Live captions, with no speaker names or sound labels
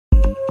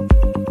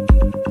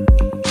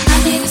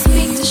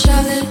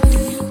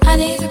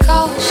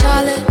call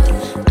Charlotte.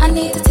 I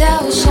need to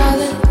tell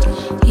Charlotte.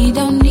 He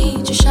don't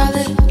need you,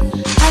 Charlotte.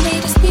 I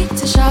need to speak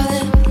to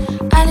Charlotte.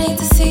 I need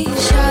to see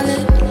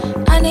Charlotte.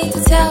 I need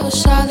to tell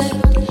Charlotte.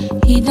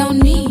 He don't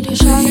need her,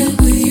 Charlotte.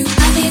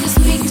 I need to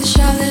speak to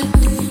Charlotte.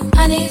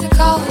 I need to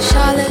call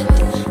Charlotte.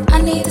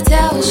 I need to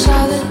tell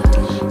Charlotte.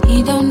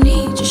 He don't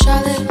need you,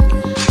 Charlotte.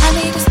 I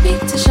need to speak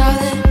to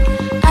Charlotte.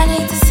 I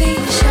need to see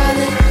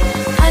Charlotte.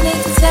 I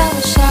need to tell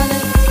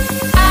Charlotte.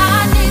 I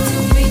need to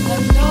be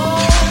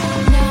alone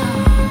now.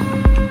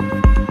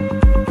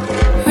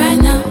 Right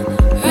now,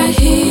 right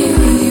here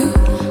with you.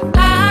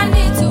 I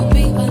need to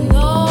be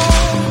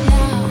alone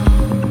now.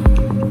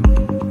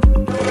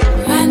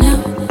 Right now,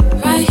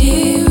 right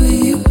here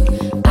with you.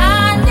 I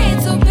need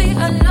to be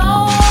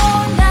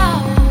alone now.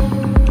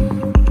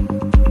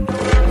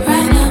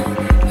 Right now,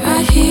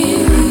 right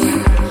here with you.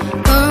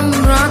 I'm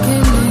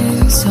rocking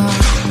inside.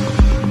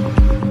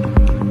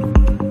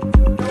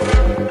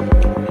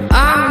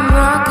 I'm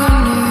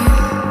rocking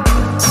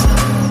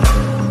inside.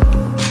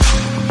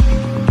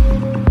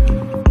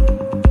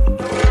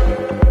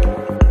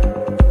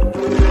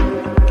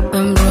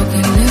 I'm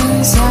broken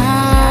inside.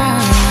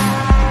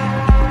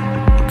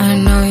 I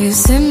know you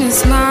see me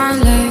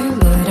smiling,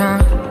 but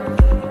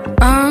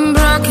I'm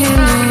broken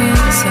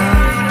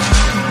inside.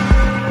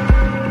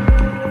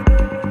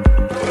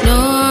 No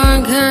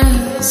one can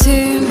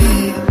see me.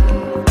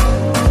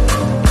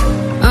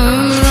 I'm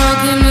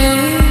broken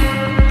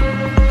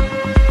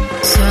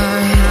inside.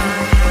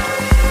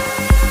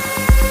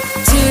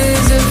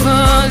 Tears are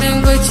falling,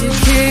 but you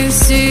can't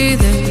see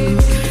them.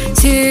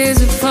 Tears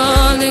are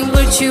falling,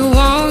 but you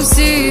won't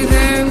see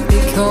them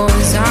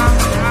because I'm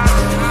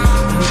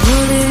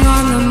putting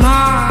on the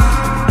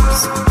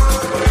mask.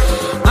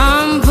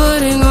 I'm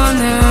putting on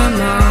the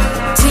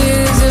mask.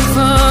 Tears are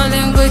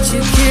falling, but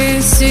you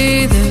can't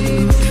see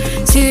them.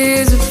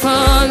 Tears are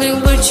falling,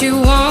 but you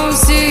won't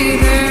see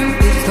them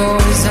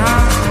because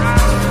I'm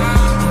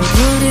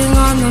putting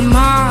on the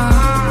mask.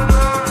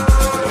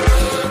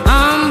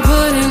 I'm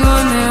putting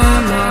on the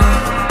mask.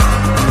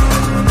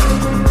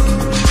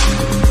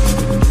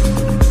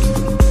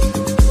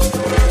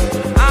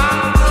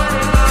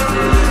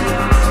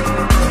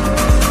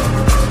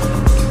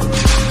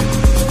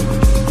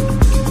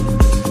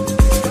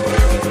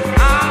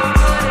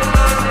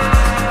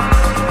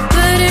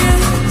 But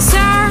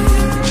inside,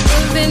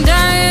 I've been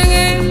dying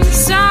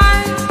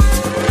inside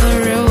for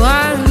a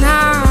while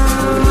now.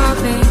 I've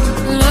been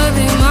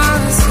loving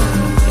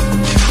myself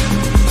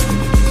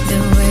the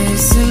way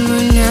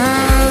someone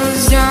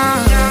else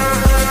does.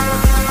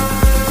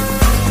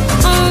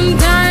 I'm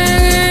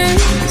dying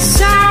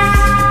inside.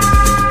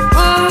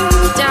 I'm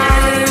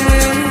dying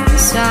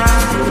inside.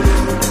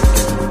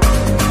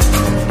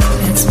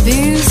 It's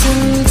been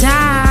some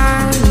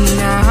time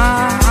now.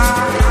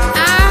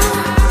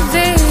 I've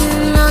been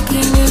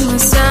looking in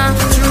myself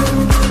through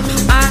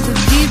other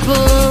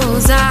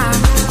people's eyes.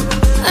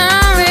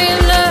 I'm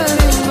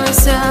loving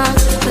myself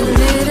a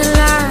little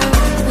lie,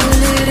 a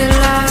little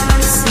lie,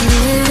 a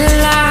little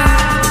lie.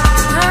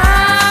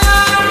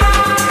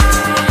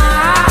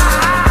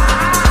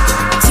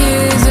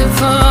 Tears are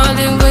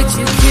falling, but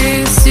you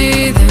can't see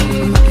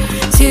them.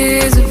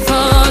 Tears are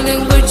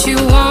falling, but you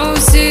won't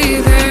see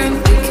them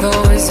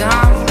because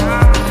I'm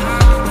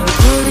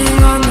putting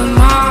on the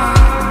mask.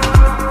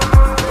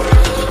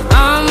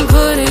 I'm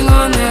putting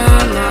on the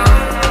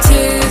mask.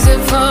 Tears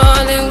are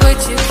falling, but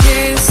you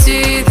can't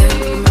see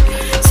them.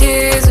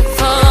 Tears are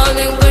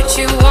falling, but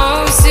you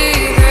won't see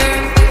them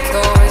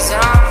because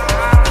I'm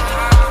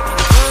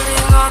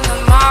putting on the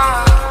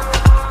mask.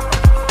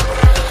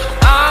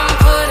 I'm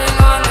putting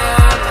on the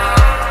mask.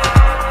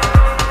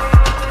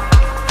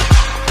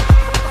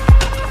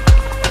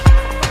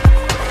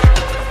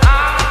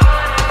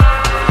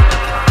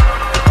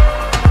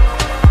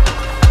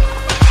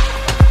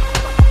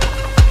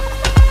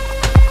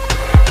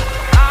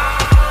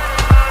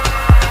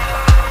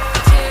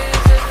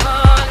 Tears are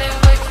falling,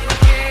 but you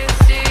can't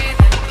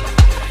see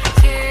them.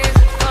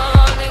 Tears are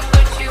falling,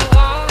 but you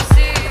won't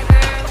see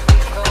them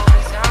because I'm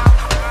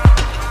putting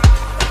on the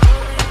mask.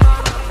 I'm putting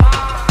on the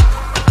mask.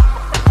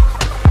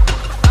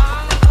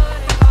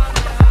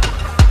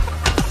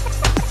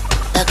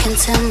 Look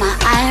into my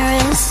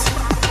iris.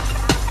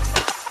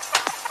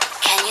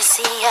 Can you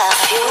see a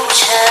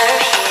future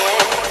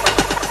here?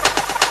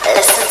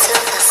 Listen to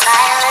the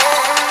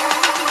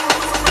silence.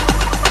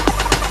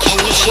 Can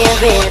you hear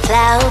it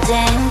loud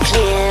and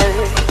clear?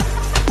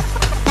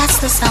 That's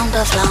the sound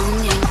of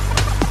longing.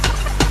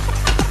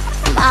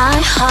 My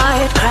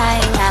heart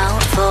crying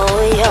out for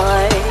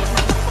yours,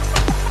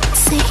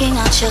 seeking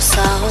out your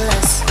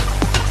solace.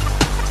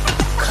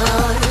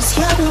 'Cause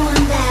you're the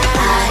one that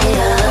I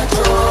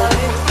adore.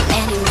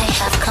 Many may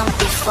have come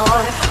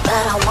before,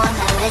 but I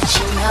wanna let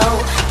you know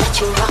that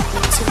you rock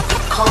me to the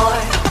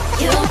core.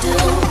 You do,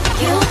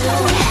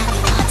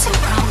 hanging on to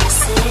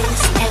promises,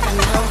 never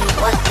knowing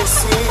what this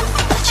is,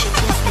 but you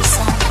give me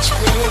so much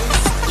bliss.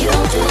 You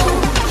do,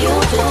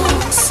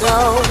 so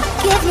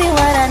give me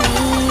what I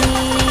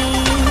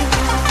need.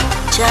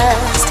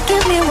 Just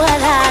give me what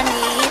I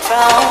need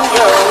from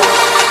you.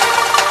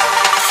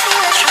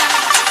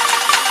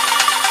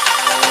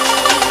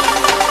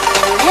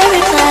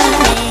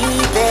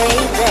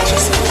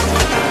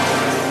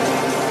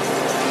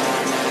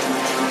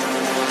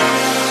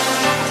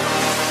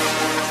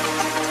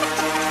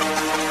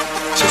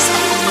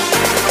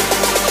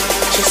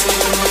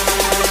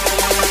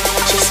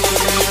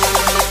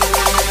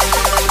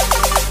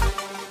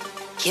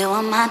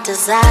 my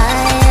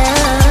desire.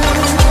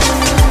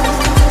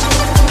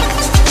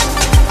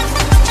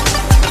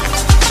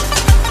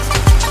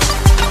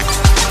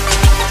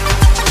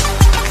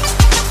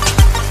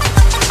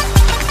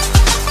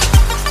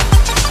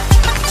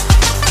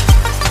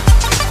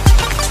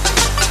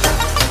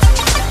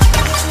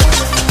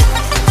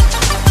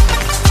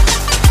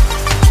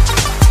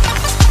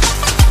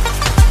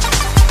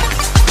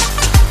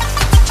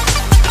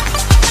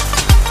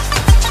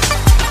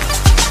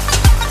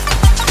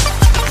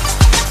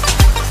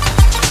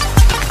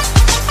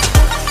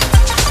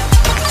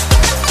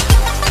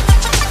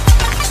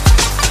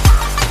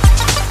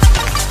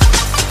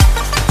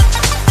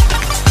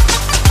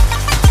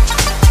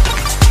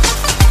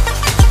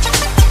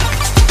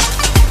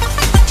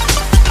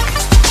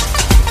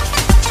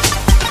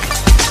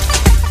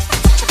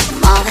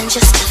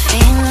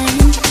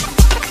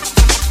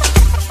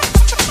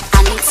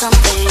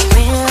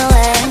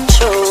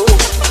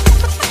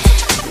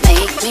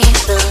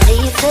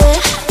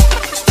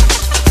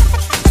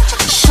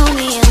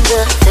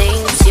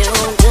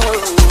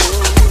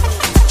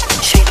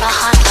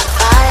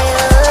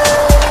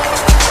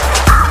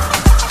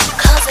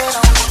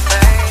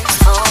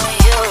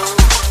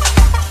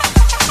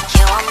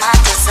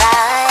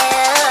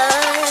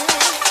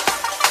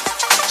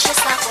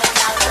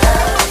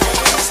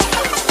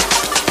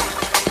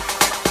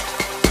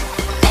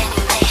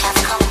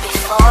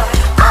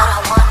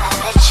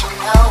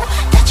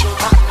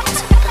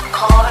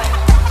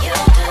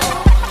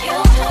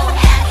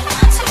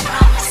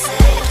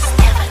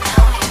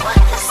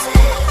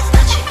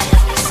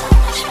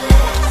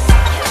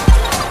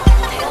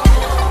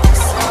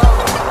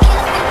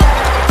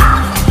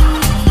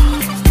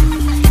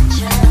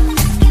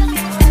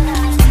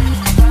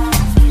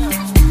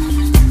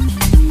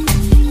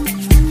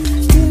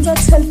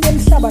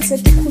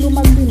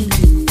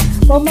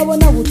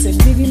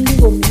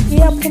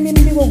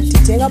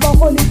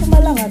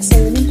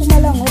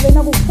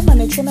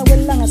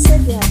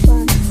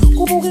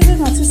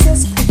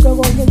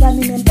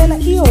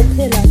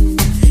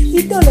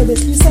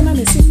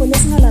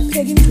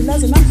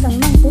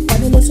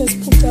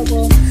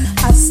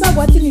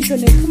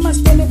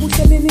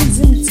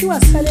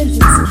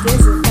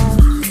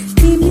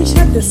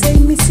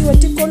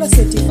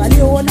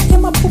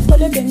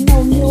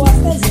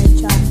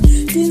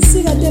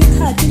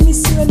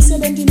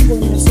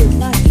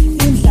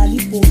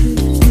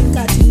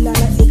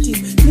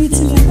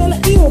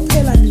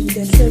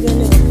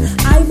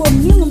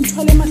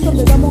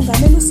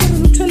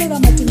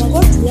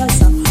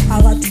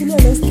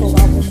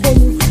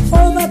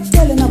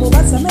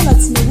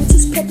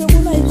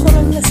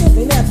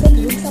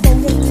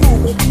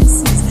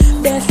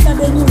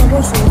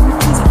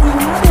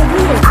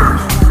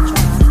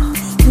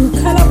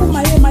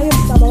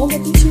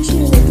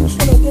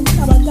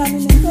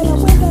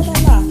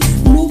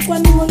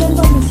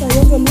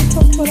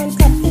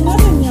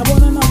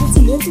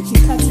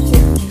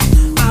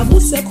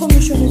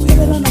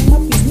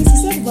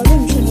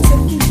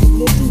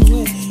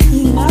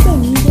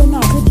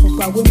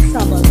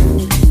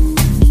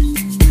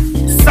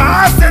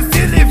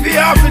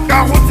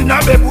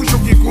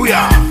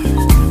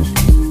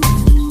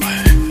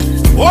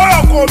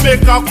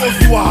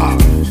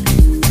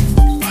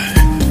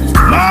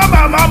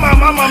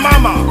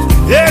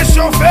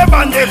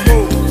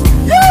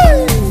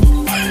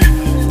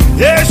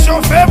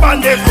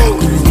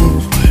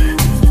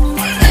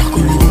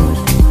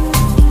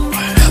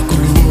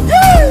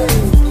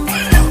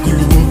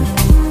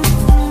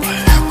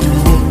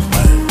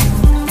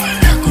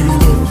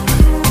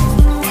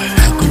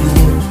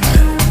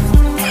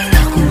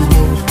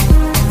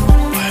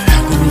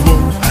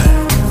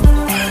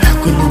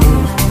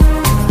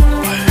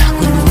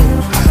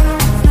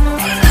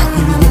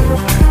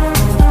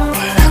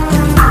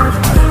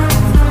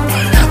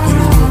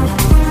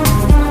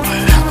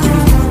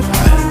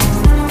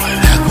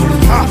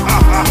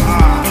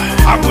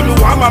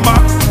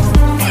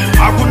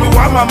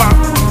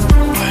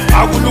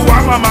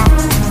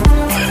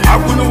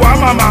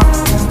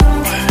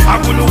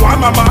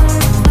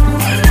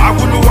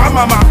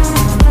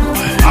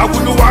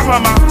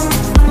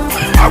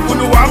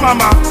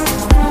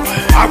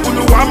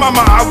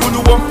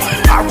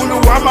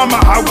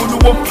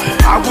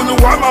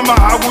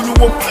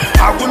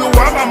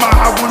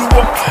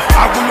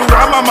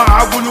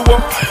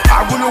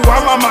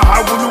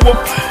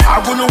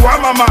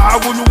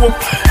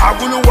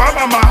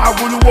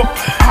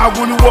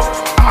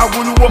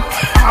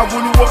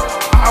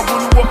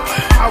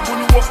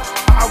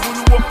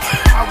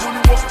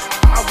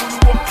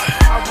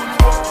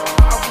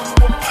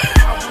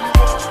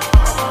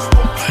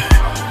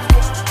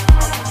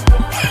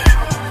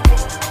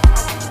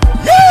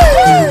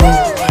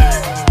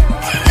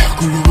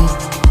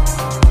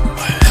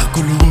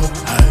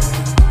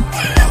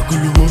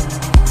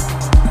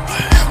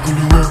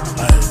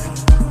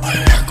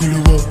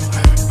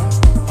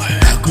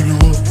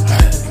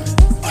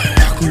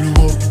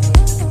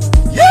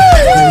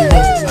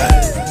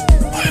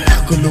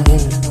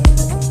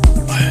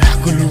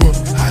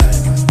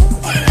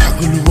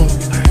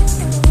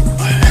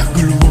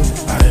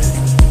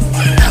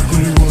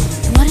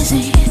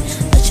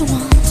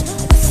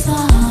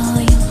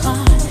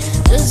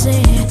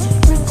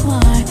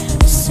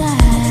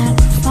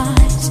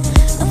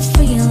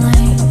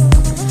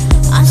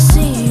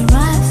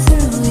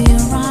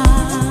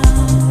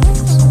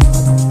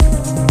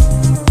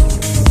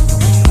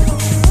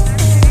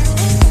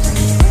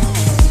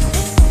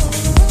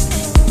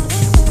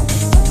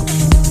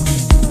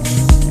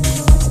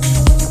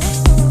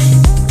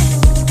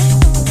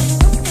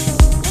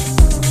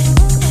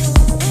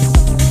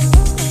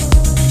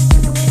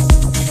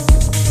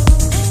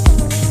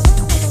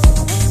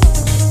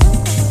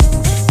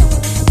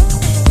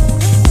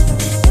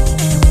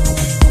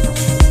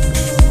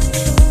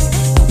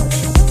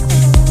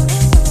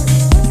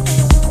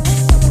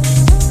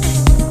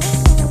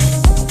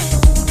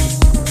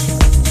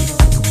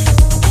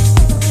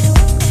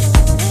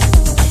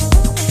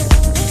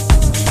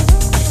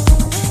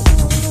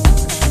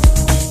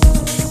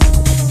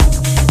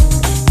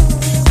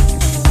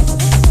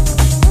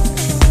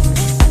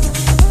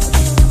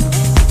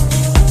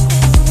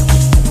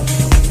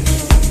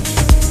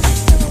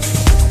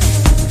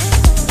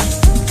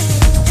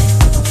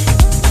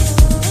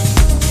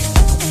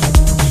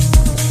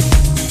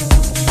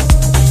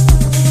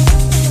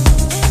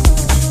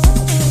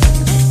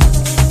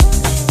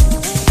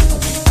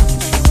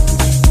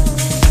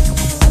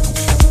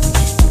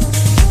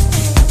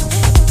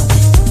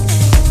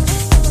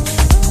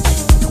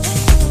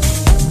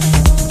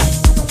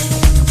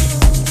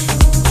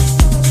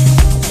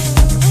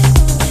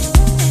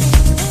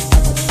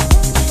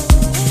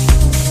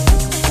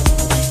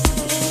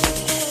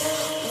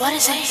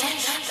 is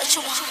it that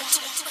you want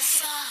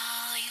with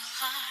all your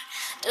heart?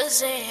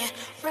 Does it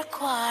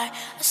require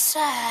a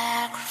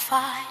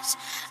sacrifice,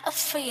 a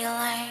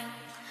feeling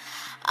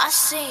I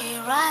see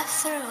right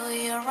through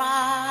your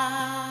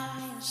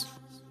eyes?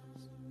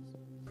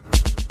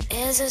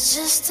 Is it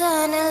just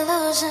an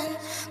illusion,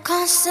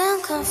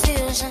 constant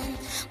confusion,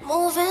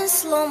 moving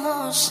slow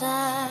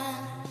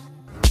motion?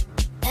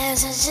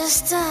 Is it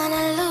just an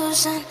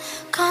illusion,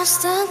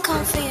 constant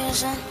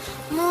confusion,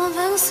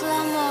 moving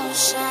slow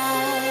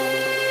motion?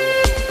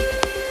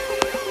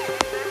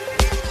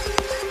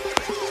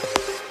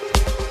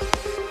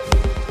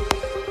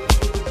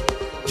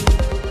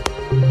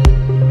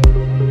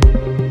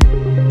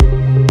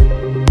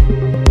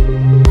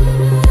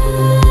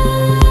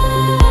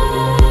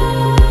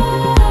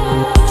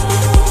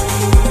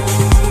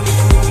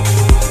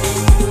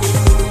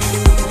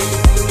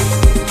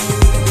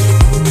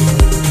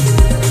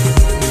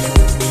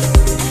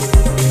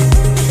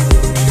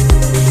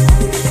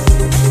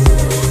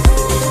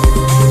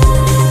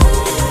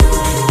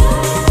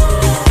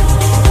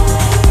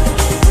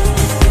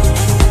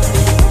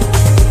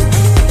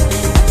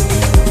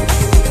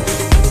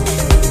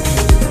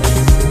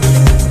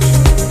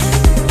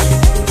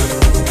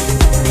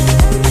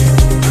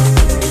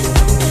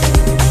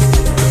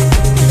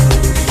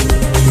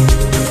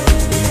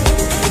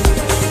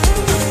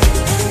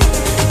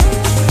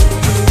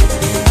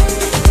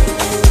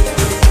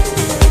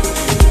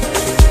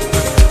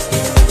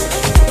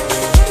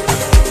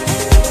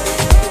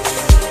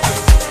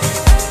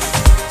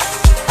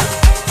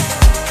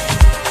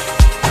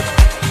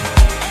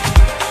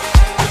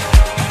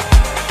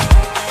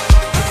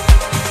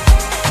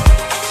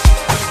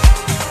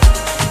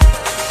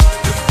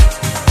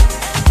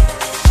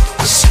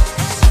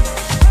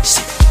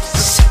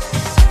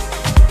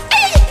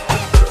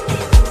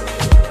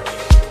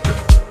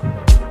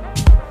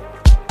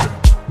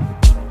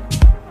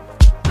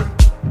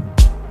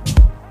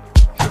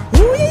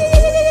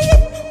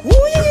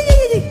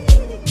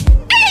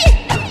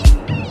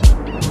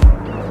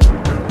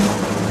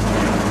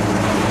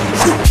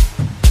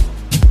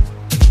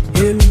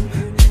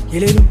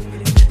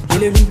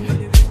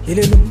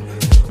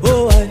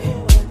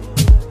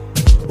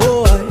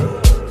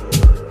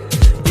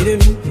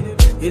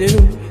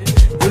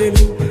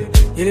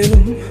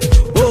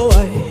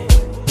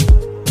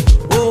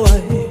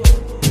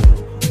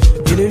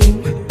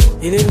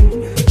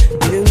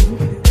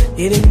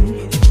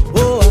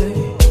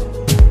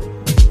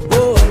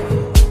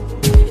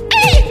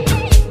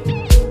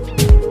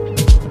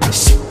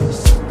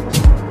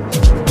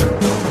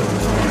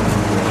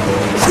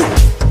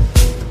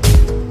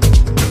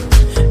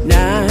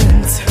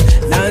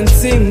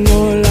 Dancing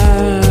all night.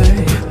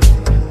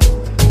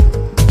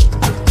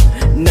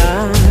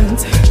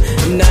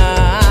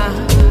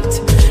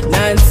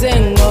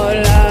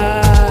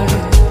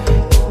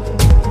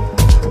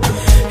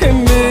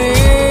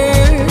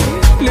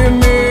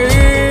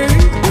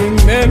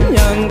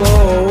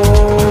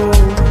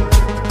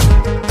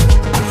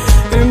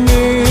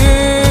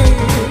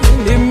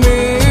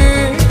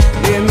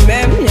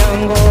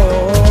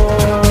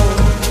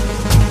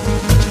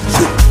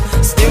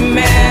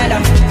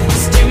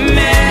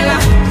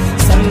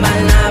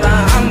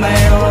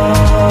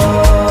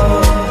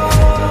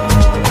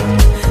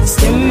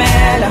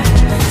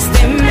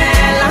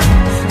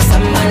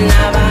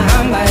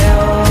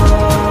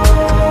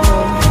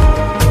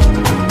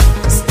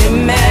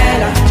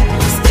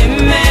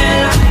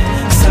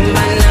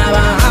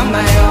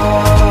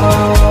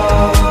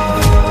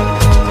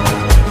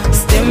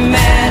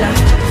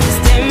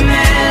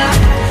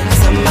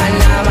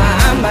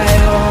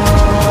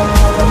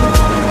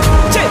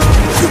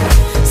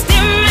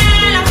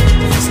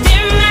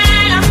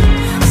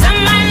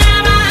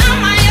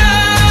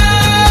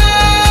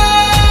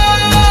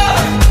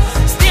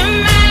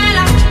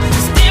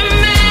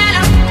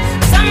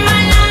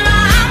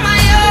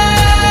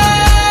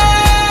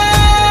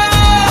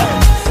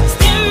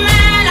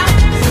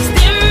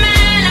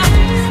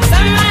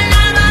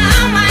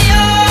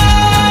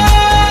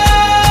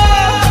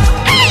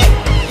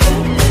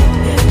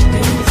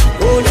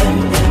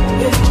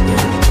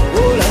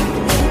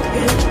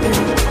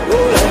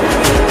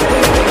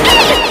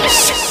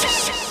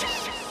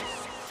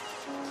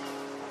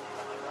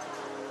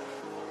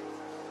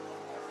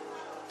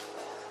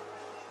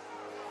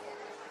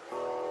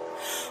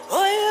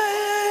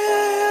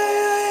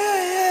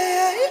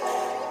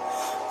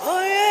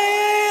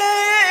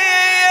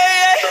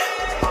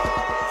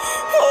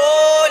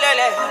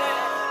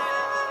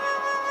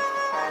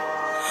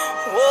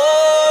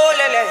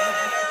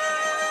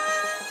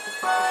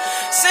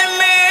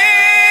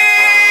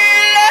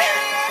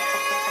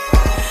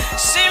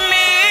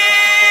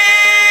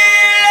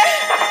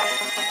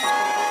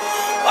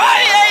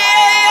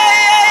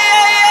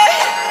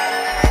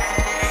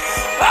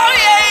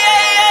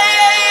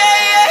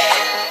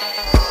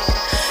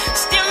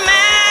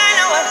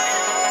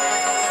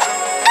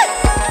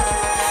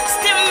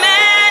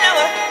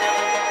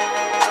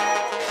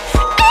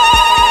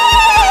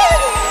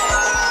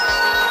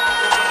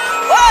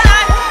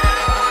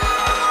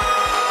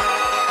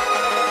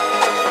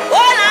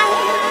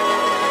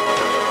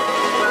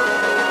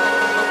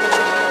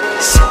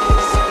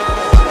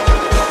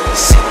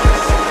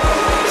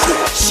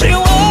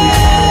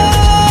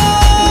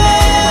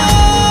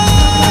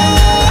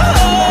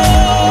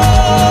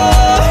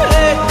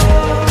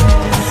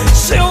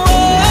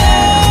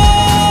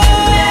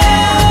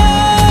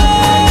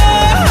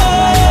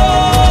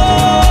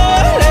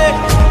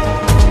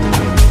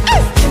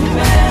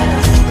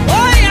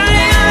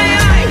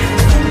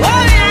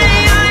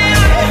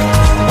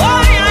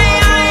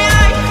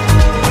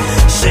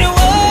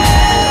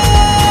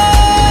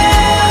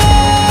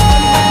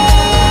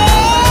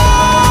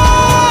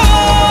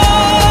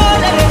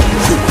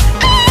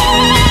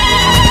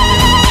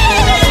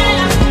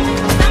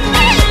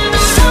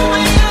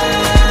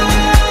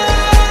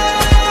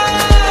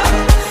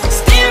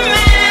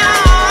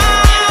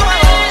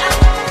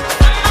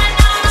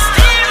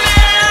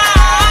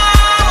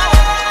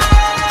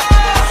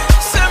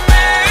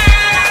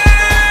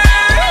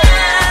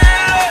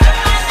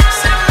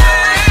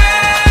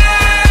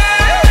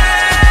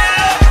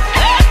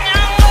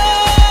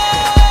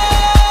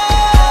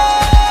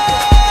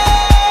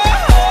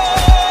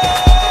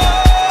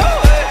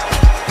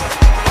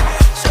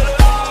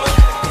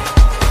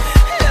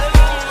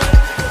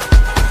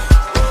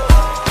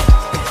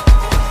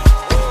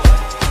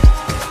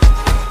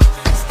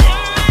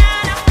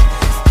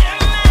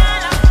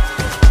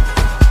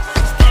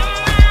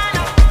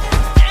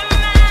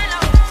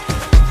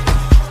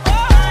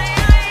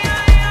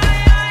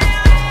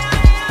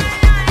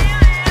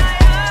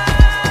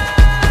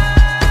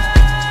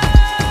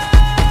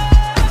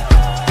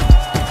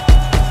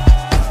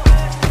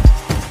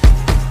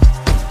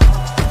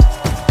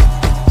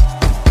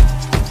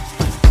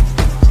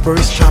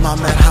 First time I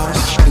met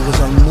House, it was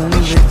a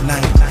moonlit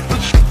night.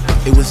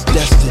 It was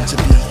destined to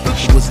be.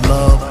 It was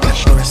love at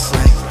first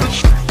sight.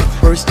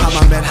 First time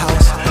I met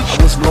House,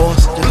 I was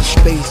lost in the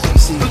space. You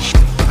see,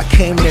 I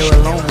came there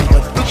alone,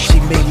 but she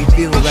made me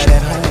feel right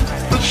at home.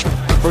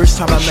 First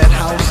time I met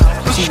House,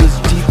 she was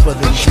deeper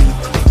than deep.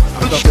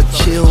 I felt a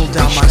chill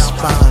down my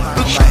spine,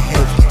 from my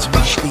head to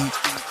my feet.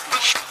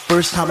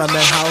 First time I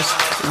met House,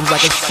 it was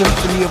like a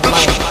symphony of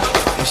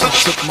life, and she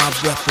took my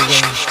breath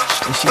away,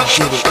 and she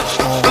did it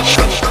all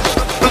night.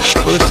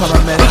 First time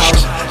I met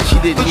House, she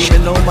didn't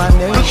even know my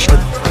name,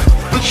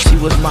 but she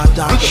was my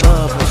Dr.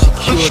 Love, and she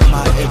cured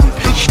my every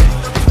pain.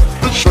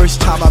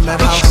 First time I met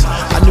House,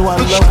 I knew our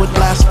love would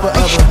last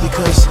forever,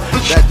 because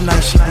that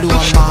night she blew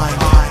my mind.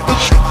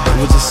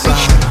 It was a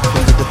sign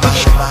from the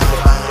divine.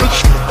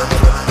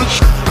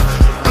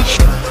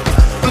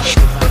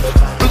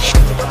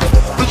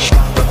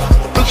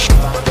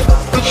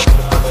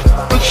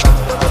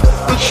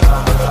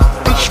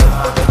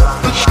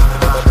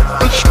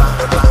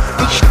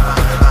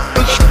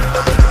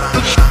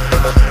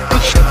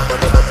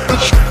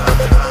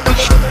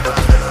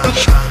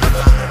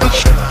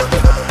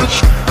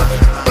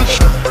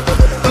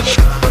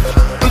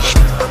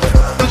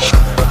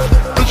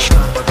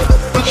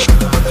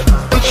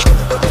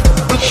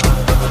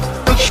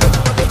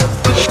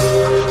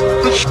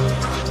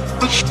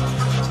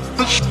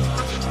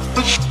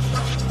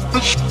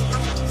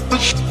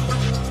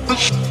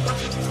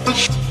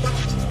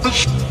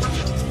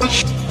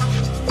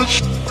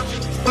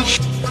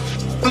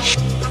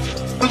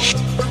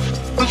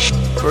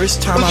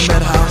 First time I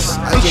met House,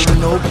 I didn't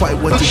know quite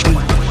what to do.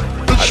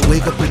 I'd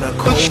wake up in a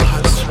cold,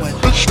 hot sweat,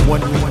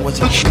 wondering was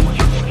it true?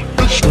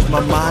 Was my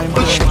mind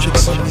playing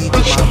tricks on me?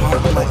 Did my heart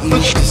and my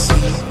ears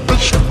deceive?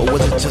 Or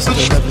was it just a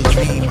lovely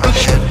dream I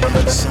had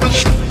one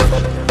Sunday?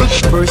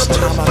 First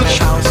time I met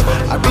House,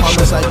 I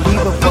promised I'd leave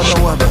her for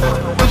no other,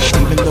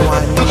 even though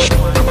I knew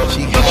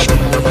she had a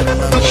million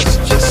lovers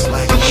just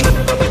like me.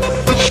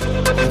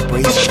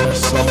 Embraced her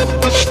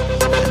songs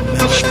and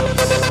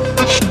melodies,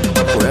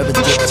 forever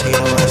dictate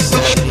on my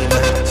Saturday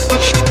nights.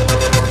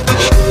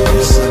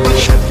 Sunday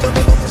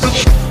afternoons,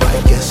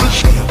 I guess I'll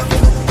be a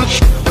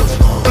fool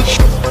with all as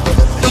she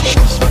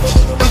was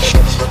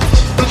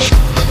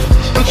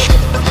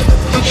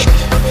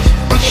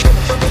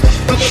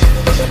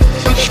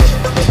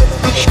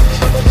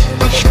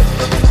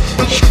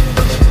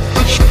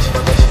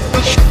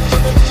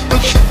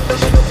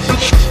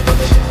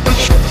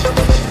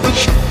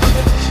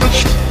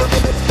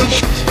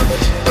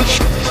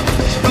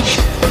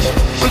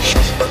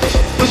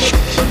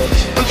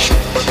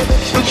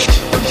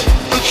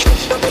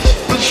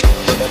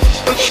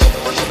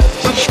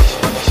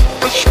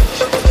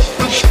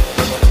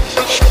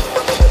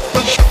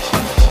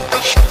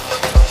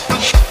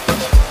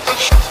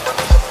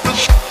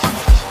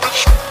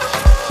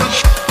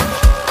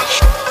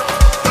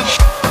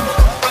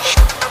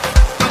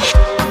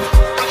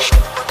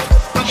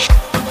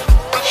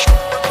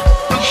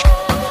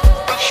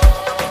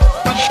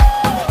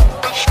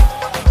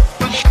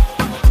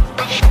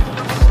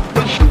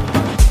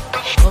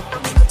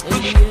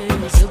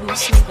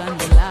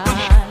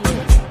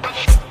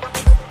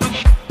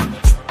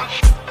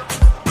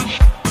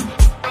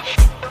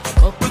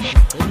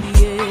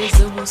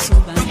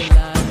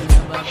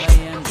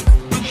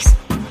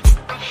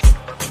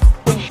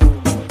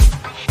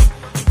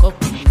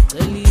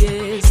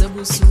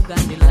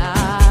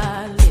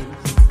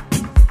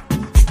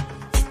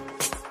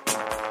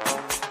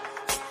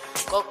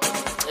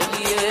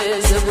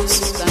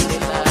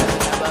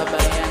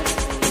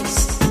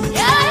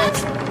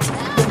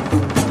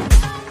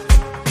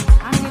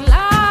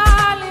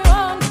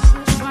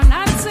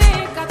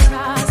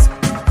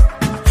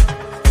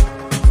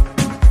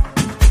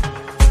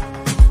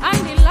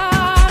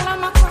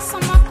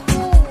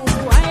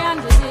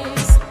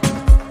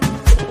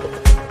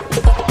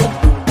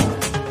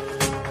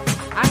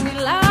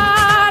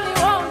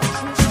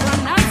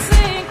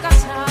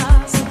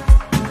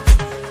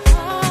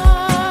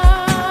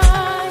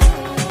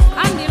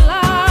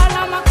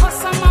Andilala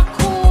makosa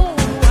makuu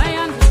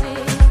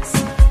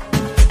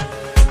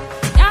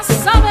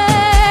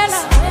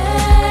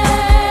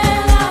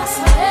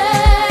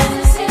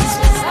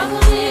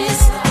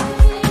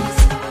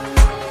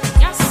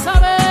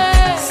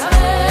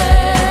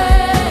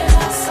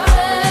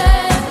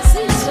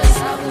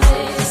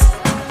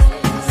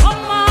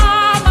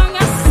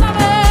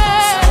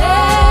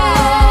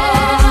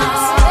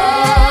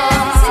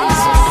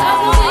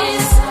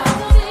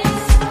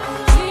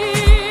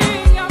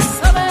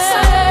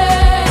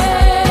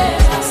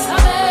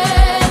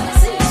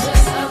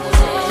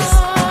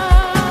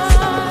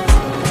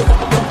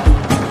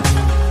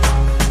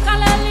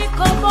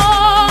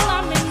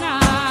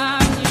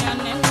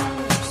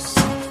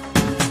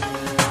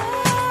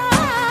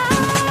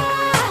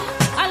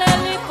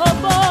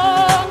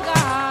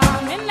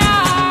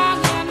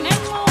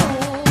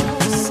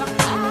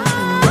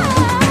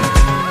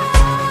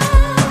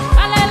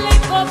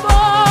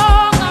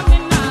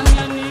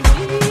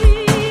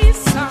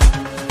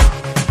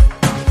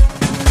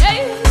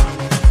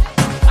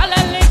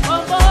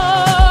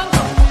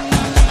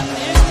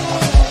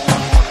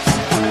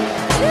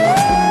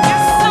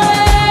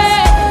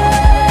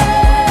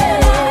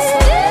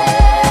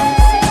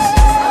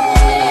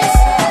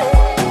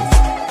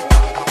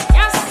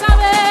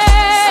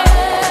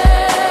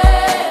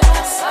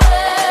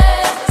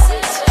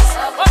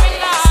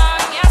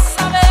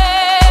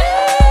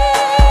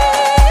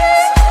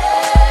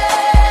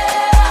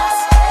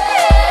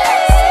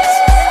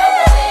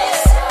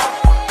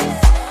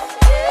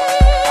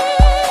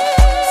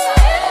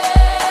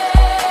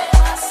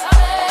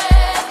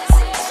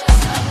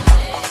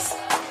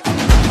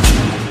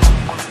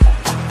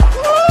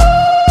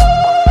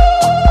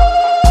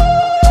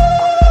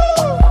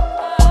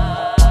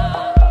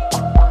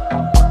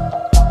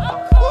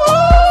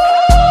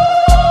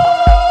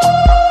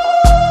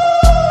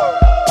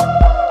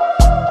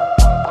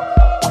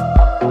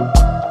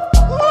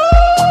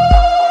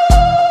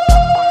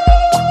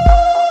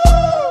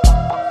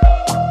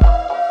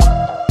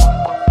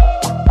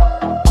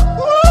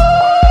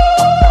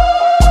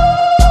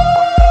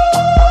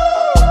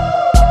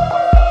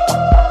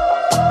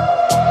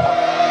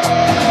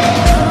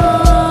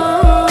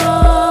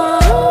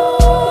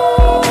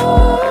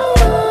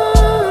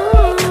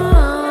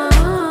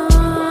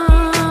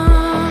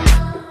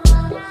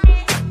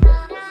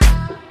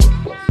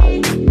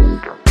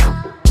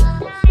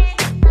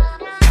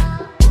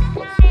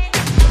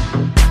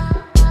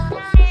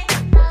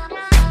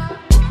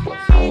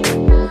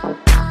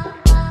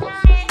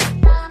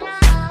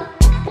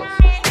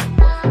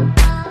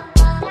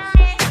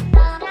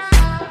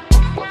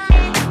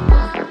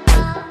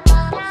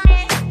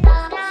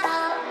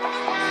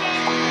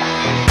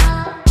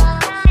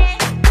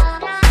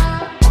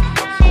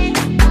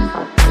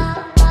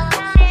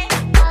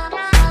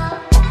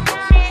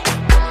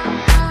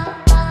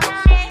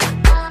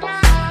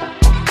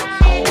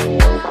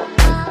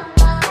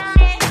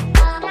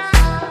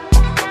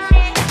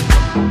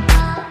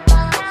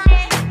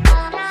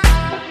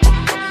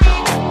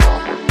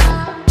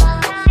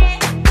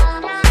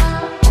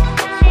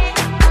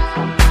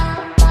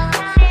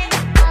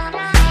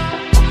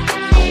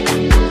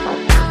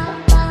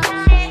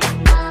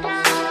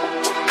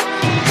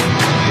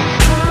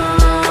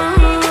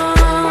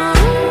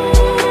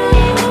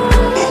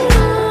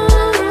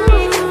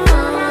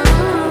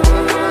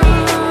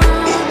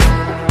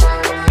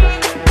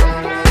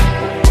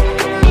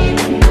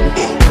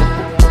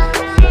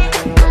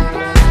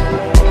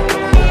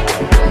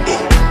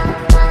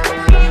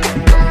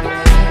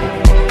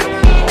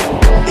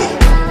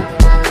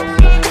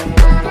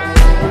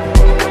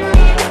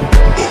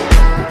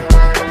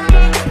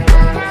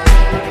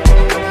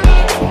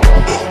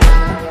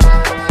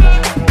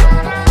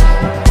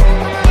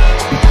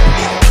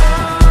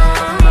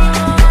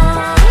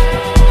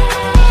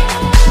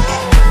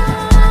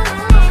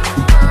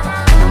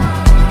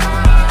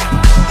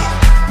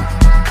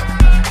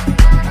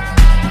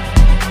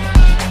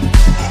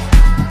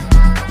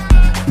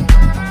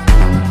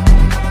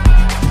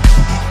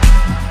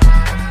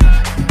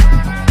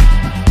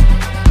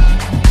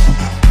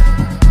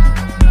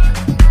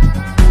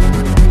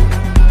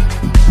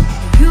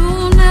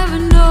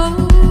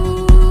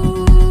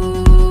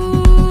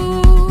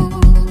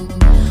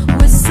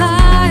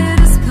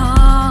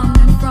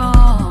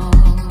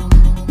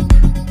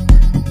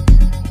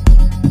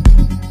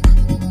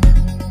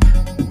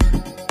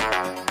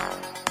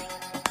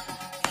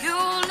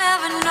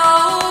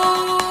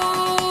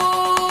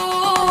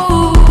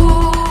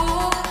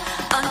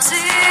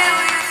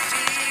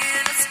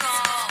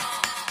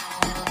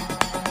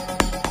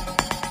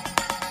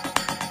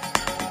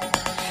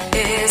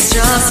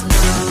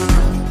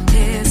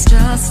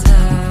just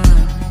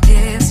love.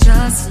 It's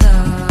just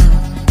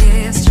love.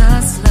 It's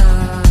just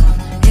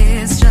love.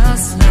 It's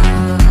just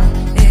love.